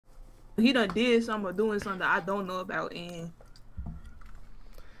He done did something or doing something that I don't know about and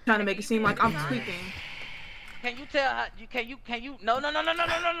trying to make it seem like I'm tweaking. Can you tell her? Can you? No.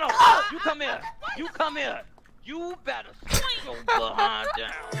 You come here. You come here. You better swing your behind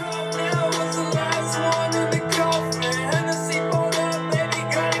down.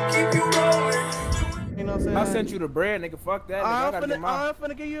 You know what I'm saying? I sent you the bread, nigga. Fuck that. Nigga. I'm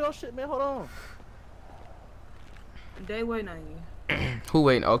finna give you your shit, man. Hold on. They waiting on you. Who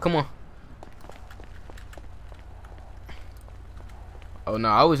waiting? Oh, come on. Oh no,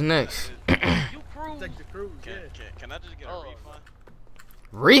 I was next. You cruise. Take the cruise. Can I just get a refund?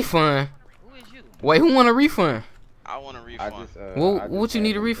 Refund? Who is you? Wait, who want a refund? I want a refund. What you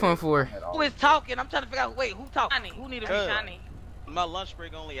need a refund for? Who is talking? I'm trying to figure out. Wait, who talking? Who need a refund? My lunch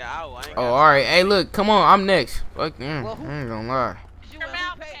break only an hour. I ain't Oh, all right. Hey, look, come on. I'm next. Fuck, I ain't Well, gonna lie. Your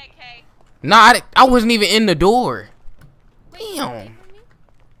mouth, KK. Nah, I wasn't even in the door. Damn.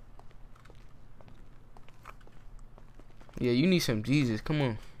 Yeah, you need some Jesus. Come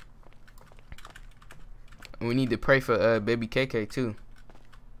on. We need to pray for baby KK too.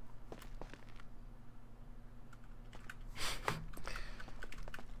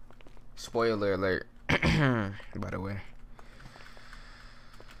 Spoiler alert. By the way.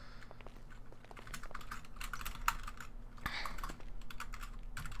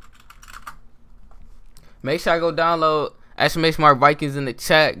 Make sure I go download !Smart Vikings in the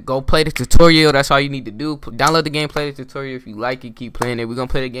chat. Go play the tutorial. That's all you need to do. Download the game, play the tutorial. If you like it, keep playing it. We're gonna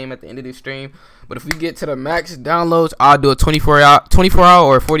play the game at the end of the stream. But if we get to the max downloads, I'll do a 24-hour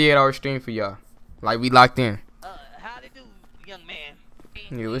or 48-hour stream for y'all. Like we locked in. How they do, young man?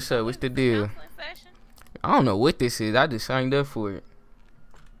 Yeah, what's up? What's the deal? I don't know what this is. I just signed up for it.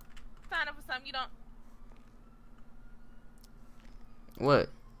 Sign up for something you don't. What?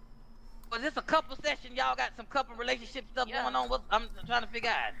 Was this a couple session? Y'all got some couple relationship stuff going on? What I'm trying to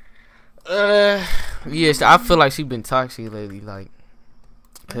figure out. Yes, I feel like she been toxic lately. Like,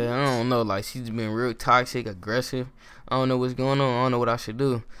 cause I don't know. Like, she's been real toxic, aggressive. I don't know what's going on. I don't know what I should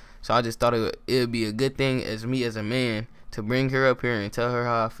do. So I just thought it would be a good thing as me as a man to bring her up here and tell her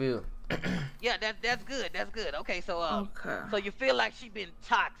how I feel. Yeah, that's good. That's good. Okay, so so you feel like she been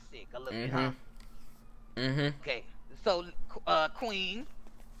toxic a little bit, huh? Okay, so Queen.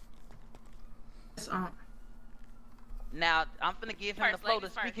 Now I'm finna give him the flow to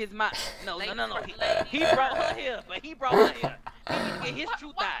speak his mind. No. He brought her here, but he brought her here. He need to get his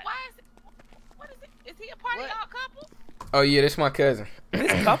truth out. Why is it? What is it? Is he a part of y'all couple? Oh yeah, that's my cousin.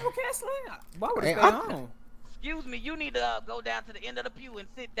 This couple canceling? Why would it stay on? Excuse me, you need to go down to the end of the pew and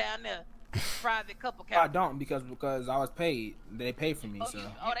sit down there. Private couple I don't because I was paid. They paid for me, so.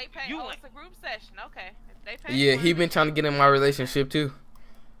 Oh, they paid. Oh, it's a group session. Okay. They paid. Yeah, he been trying to get in my relationship too.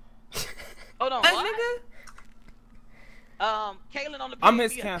 Hold on, nigga. Kaylin on the. I'm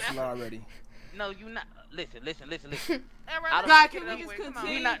his counselor already. No, you not. Listen. God, can we just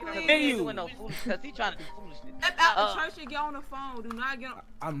continue? We not doing no foolishness because he trying to do foolishness. Step out the church and get on the phone. Do not get on.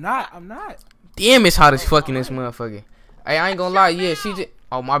 I'm not. Damn, it's hot as fucking this motherfucker. Hey, I ain't gonna lie. Yeah, she just.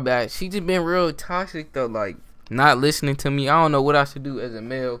 Oh my bad. She just been real toxic though. Like not listening to me. I don't know what I should do as a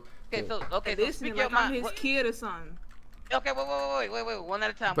male. Okay, so listening like I'm his kid or something. Okay, wait, one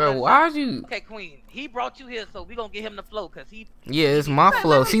at a time. Bro, why'd you? Okay, Queen, he brought you here, so we gonna get him the flow, cause he. Yeah, it's my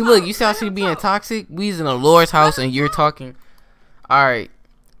flow. See, look, you see how she being toxic? We's in a Lord's house and you're talking. All right.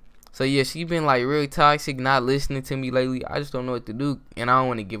 So yeah, she been like really toxic, not listening to me lately. I just don't know what to do, and I don't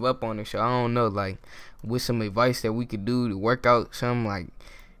want to give up on her. So I don't know, like, with some advice that we could do to work out something, like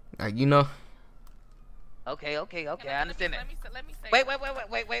you know. Okay. I understand that. Let me say. Wait. Let me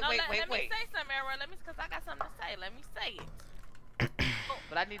say something, Era. Cause I got something to say. Let me say it.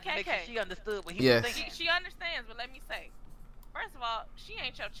 But I need to make sure she understood what he was thinking. She understands, but let me say. First of all, she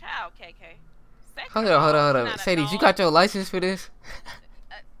ain't your child, KK. Hold on. Sadie, you got your license for this?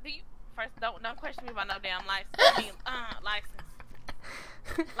 First, don't question me about no damn license. License.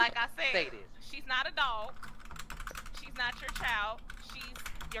 Like I said, she's not a dog. She's not your child. She's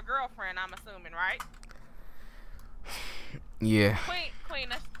your girlfriend, I'm assuming, right? Yeah. Queen,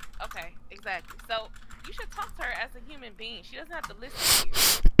 that's okay, exactly. So you should talk to her as a human being. She doesn't have to listen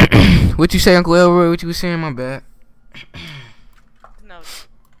to you. What you say, Uncle Elroy? What you was saying? My bad. No.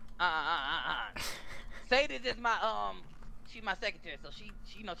 Sadie is my she's my secretary, so she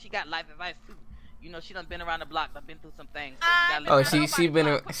she got life advice too. You know, she done been around the block. I've been through some things. So she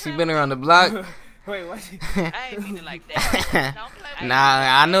been around the block. Wait, what? I ain't mean it like that.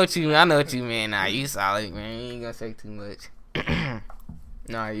 Nah, I know what you mean. Nah, you solid, man. You ain't gonna say too much.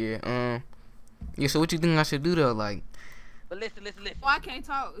 Nah, yeah. Yeah. So what you think I should do though, like? But listen. Oh, I can't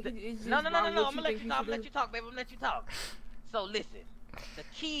talk. No. I'm gonna let you talk, baby. I'm gonna let you talk. So listen, the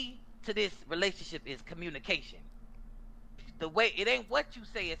key to this relationship is communication. The way it ain't what you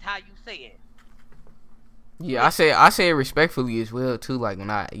say, it's how you say it. Yeah, I say it respectfully as well too. Like when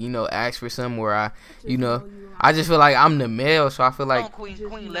I, ask for something where I just feel like I'm the male, so I feel like Queen,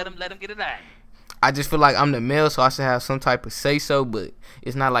 let him get it out. I just feel like I'm the male, so I should have some type of say so, but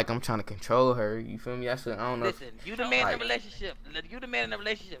it's not like I'm trying to control her. You feel me? I don't know. Listen, you the man in the relationship. You the man in the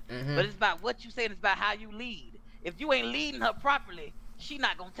relationship. But it's about what you say and it's about how you lead. If you ain't leading her properly, she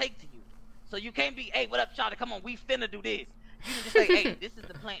not gonna take to you. So you can't be, hey, what up, Charlie? Come on, we finna do this. You can just say, hey, this is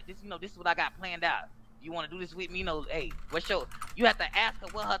the plan. This is what I got planned out. You want to do this with me? Hey, you have to ask her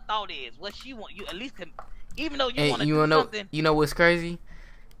what her thought is, what she want. You at least can, even though you want to do something. You know what's crazy?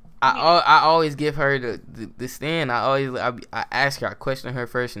 I always give her the stand. I ask her, I question her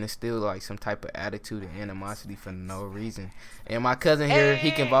first, and it's still like some type of attitude and animosity for no reason. And my cousin here,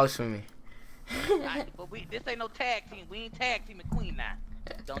 he can vouch for me. Right, but this ain't no tag team. We ain't tag teaming Queen now.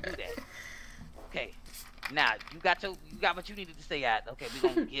 Don't do that. Okay. Now you got what you needed to say out. Okay, we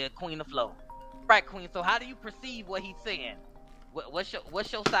gonna give Queen the flow. Right, Queen. So how do you perceive what he's saying? What's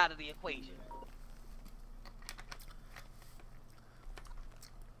your side of the equation?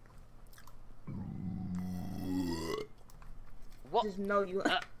 What? Just know you.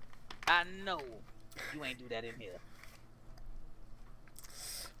 I know you ain't do that in here.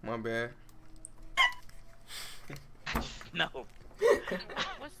 My bad. No.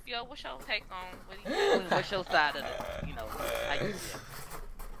 What's your take on what's your side of the, how you feel?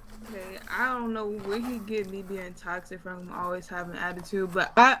 Okay, I don't know where he get me being toxic from, always having attitude,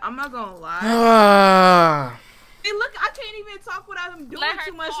 but I'm not gonna lie. Hey, look, I can't even talk without him doing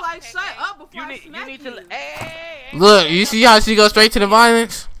too much. Like, shut up before I smack you. Hey, look, you see how she go straight to the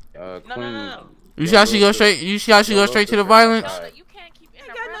violence? No. You see how she go straight? You see how she go straight to the violence? Jonah, you can't keep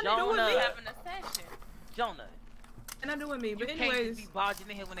interrupting having a session. Jonah. And I do with me, but you anyways. Can't just be barging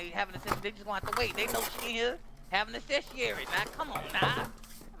in here when they having a session. They just gonna have to wait. They know she in here having a sessionary. Now, come on, now.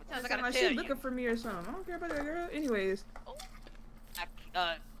 I gotta like she's looking for me or something. I don't care about that girl. Anyways.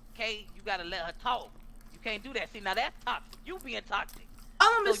 Kay, you gotta let her talk. You can't do that. See, now that's toxic. You being toxic. All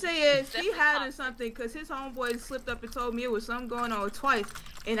I'm gonna say is he had something because his homeboy slipped up and told me it was something going on twice.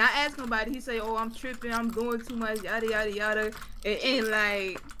 And I asked him about it. He said, "Oh, I'm tripping. I'm doing too much. Yada yada yada." And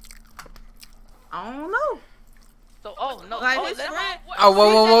like, I don't know. So, oh no! Like his friend. Oh,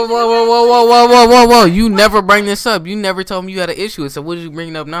 whoa! You never bring this up. You never told me you had an issue. So what are you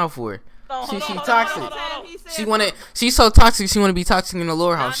bringing up now for? She toxic. She's so toxic. She want to be toxic in the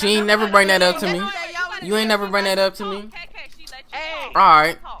lower house. She ain't never bring that up to me. You ain't never bring that up to me. All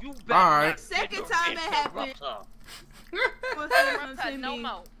right. Second time it happened. No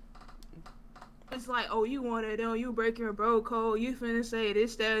more. It's like, oh, you wanted them. You breaking your bro code. You finna say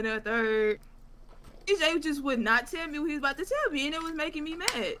this, that, and the third. DJ just would not tell me what he was about to tell me, and it was making me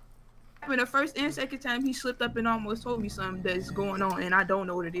mad. When the first and second time he slipped up and almost told me something that's going on, and I don't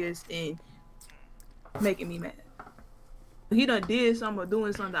know what it is, and making me mad. He done did something or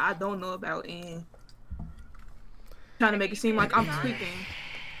doing something that I don't know about, and trying to make it seem like I'm tweaking.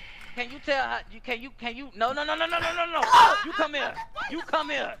 Can you tell her? Can you? No. You come here. You come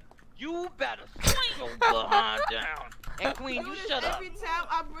here. You better sit your behind down. And Queen, you shut up. Every time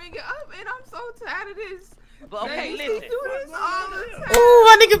I bring it up, and I'm so tired of this. But okay, listen. He do this all the time. Ooh,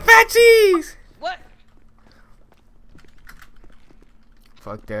 my nigga fat cheese. What?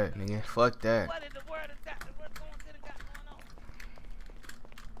 Fuck that, nigga. Fuck that. What in the world is that? What's going on?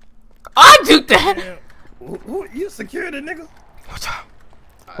 I do that. Who you security nigga? Watch out.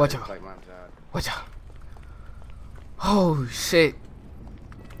 Watch out. Watch out. Oh shit.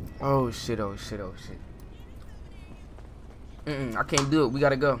 Oh shit. I can't do it. We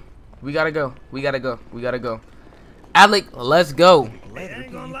gotta go. Alec, let's go.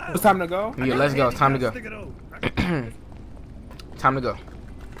 It's time to go? Yeah, let's go. It's time to go. Time to go.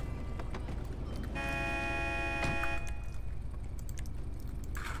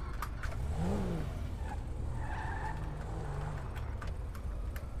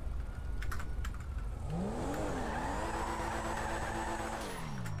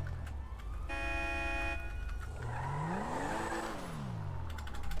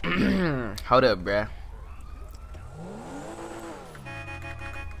 Hold up, bruh.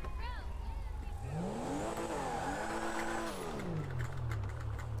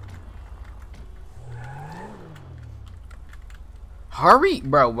 Hurry,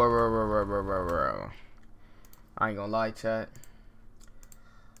 bro. I ain't gonna lie, chat.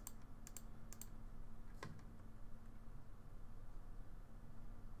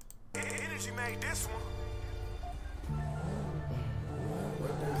 Energy made this one.